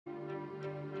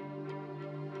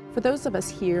For those of us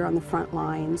here on the front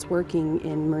lines working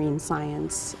in marine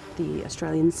science, the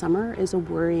Australian summer is a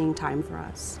worrying time for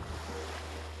us.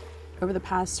 Over the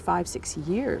past 5-6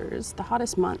 years, the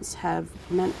hottest months have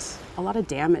meant a lot of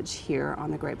damage here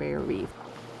on the Great Barrier Reef.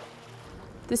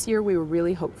 This year we were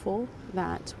really hopeful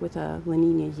that with a La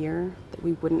Nina year that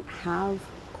we wouldn't have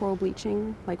coral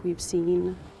bleaching like we've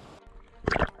seen.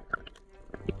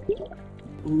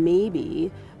 Maybe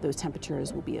those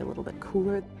temperatures will be a little bit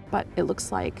cooler, but it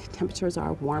looks like temperatures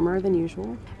are warmer than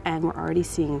usual, and we're already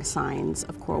seeing signs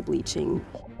of coral bleaching.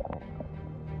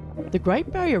 The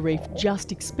Great Barrier Reef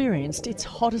just experienced its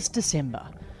hottest December,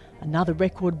 another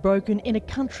record broken in a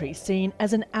country seen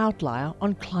as an outlier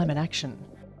on climate action.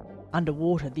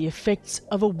 Underwater, the effects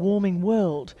of a warming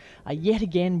world are yet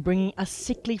again bringing a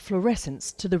sickly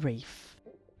fluorescence to the reef.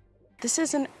 This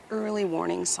is an early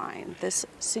warning sign. This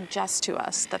suggests to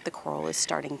us that the coral is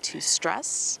starting to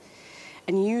stress,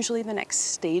 and usually the next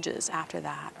stages after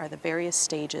that are the various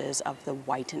stages of the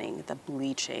whitening, the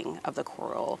bleaching of the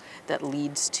coral that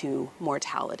leads to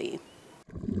mortality.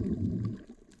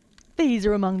 These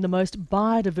are among the most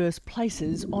biodiverse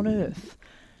places on Earth,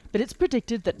 but it's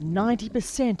predicted that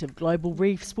 90% of global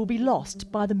reefs will be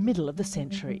lost by the middle of the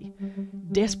century.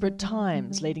 Desperate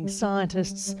times leading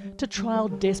scientists to trial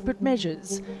desperate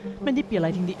measures,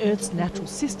 manipulating the Earth's natural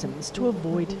systems to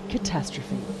avoid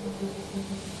catastrophe.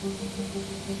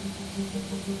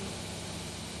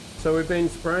 So we've been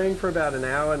spraying for about an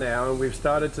hour now, and we've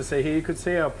started to see, here you could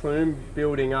see our plume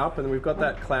building up, and we've got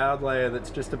that cloud layer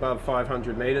that's just above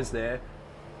 500 metres there.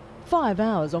 5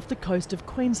 hours off the coast of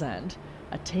Queensland,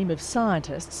 a team of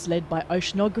scientists led by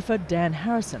oceanographer Dan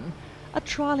Harrison are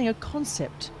trialling a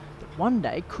concept that one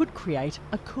day could create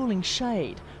a cooling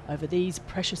shade over these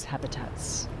precious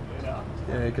habitats.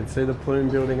 Yeah, you can see the plume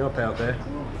building up out there.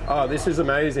 Oh, this is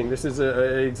amazing. This is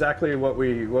exactly what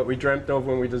we dreamt of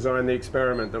when we designed the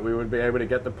experiment, that we would be able to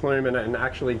get the plume in it and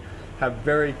actually have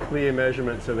very clear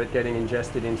measurements of it getting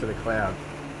ingested into the cloud.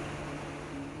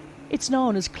 It's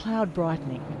known as cloud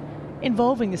brightening,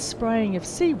 involving the spraying of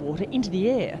seawater into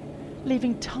the air,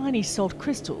 leaving tiny salt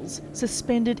crystals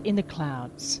suspended in the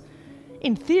clouds.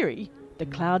 In theory, the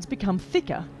clouds become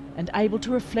thicker and able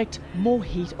to reflect more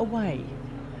heat away.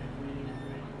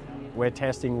 We're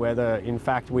testing whether, in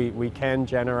fact, we can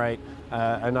generate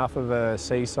enough of a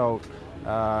sea salt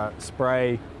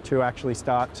spray to actually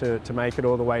start to make it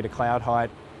all the way to cloud height,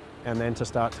 and then to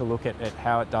start to look at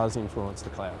how it does influence the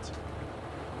clouds.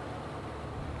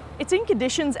 It's in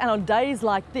conditions and on days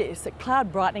like this that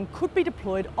cloud brightening could be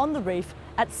deployed on the reef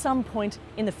at some point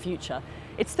in the future.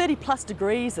 It's 30+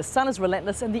 degrees, the sun is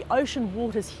relentless, and the ocean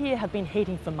waters here have been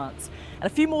heating for months.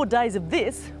 And a few more days of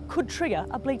this could trigger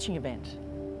a bleaching event.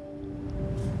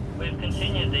 We've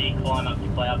continued the climb up to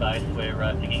cloud base.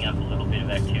 We're picking up a little bit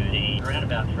of activity around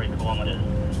about 3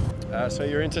 kilometres. So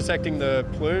you're intersecting the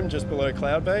plume just below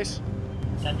cloud base?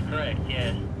 That's correct,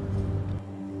 yes.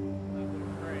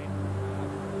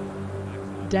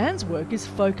 Dan's work is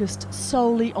focused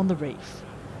solely on the reef,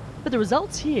 but the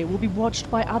results here will be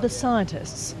watched by other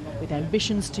scientists with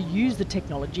ambitions to use the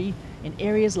technology in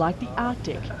areas like the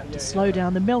Arctic to slow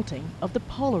down the melting of the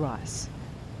polar ice.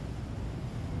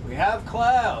 We have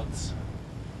clouds.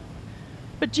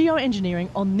 But geoengineering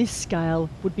on this scale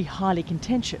would be highly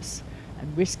contentious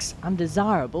and risks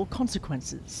undesirable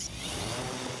consequences.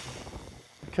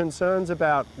 Concerns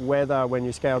about whether, when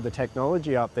you scale the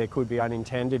technology up, there could be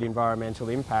unintended environmental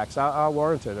impacts are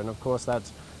warranted, and of course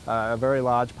that's a very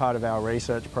large part of our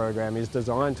research program is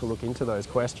designed to look into those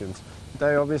questions.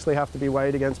 They obviously have to be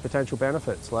weighed against potential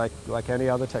benefits, like any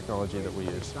other technology that we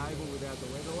use. Stable without the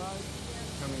weather load,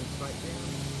 coming straight down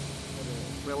at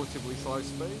a relatively slow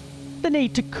speed. The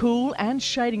need to cool and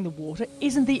shading the water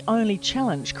isn't the only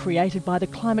challenge created by the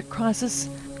climate crisis.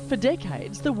 For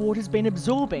decades, the water's been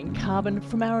absorbing carbon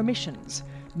from our emissions,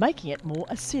 making it more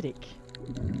acidic.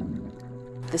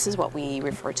 This is what we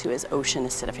refer to as ocean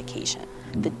acidification,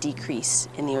 the decrease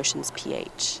in the ocean's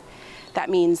pH. That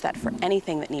means that for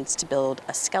anything that needs to build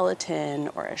a skeleton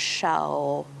or a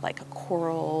shell, like a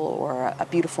coral or a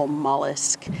beautiful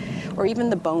mollusk, or even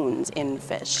the bones in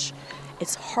fish,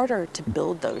 it's harder to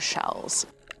build those shells.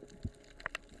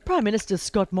 Prime Minister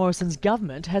Scott Morrison's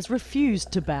government has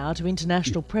refused to bow to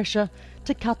international pressure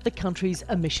to cut the country's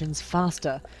emissions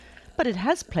faster, but it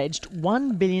has pledged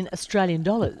 $1 billion Australian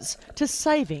to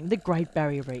saving the Great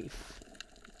Barrier Reef.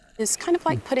 It's kind of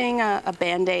like putting a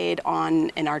Band-Aid on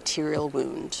an arterial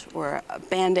wound or a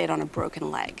Band-Aid on a broken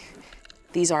leg.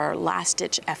 These are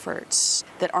last-ditch efforts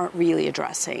that aren't really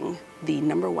addressing the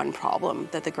 #1 problem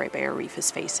that the Great Barrier Reef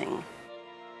is facing.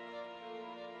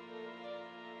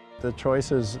 The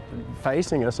choices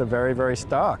facing us are very, very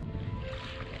stark.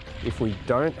 If we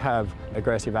don't have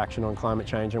aggressive action on climate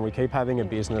change and we keep having a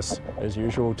business as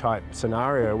usual type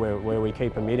scenario where we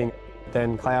keep emitting,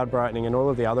 then cloud brightening and all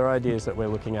of the other ideas that we're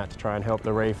looking at to try and help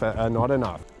the reef are not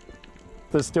enough.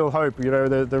 There's still hope, you know,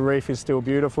 the reef is still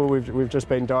beautiful. We've just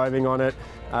been diving on it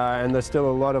and there's still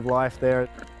a lot of life there.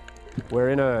 We're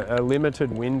in a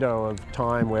limited window of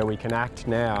time where we can act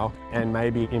now and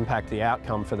maybe impact the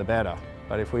outcome for the better.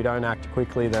 But if we don't act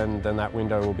quickly, then that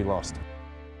window will be lost.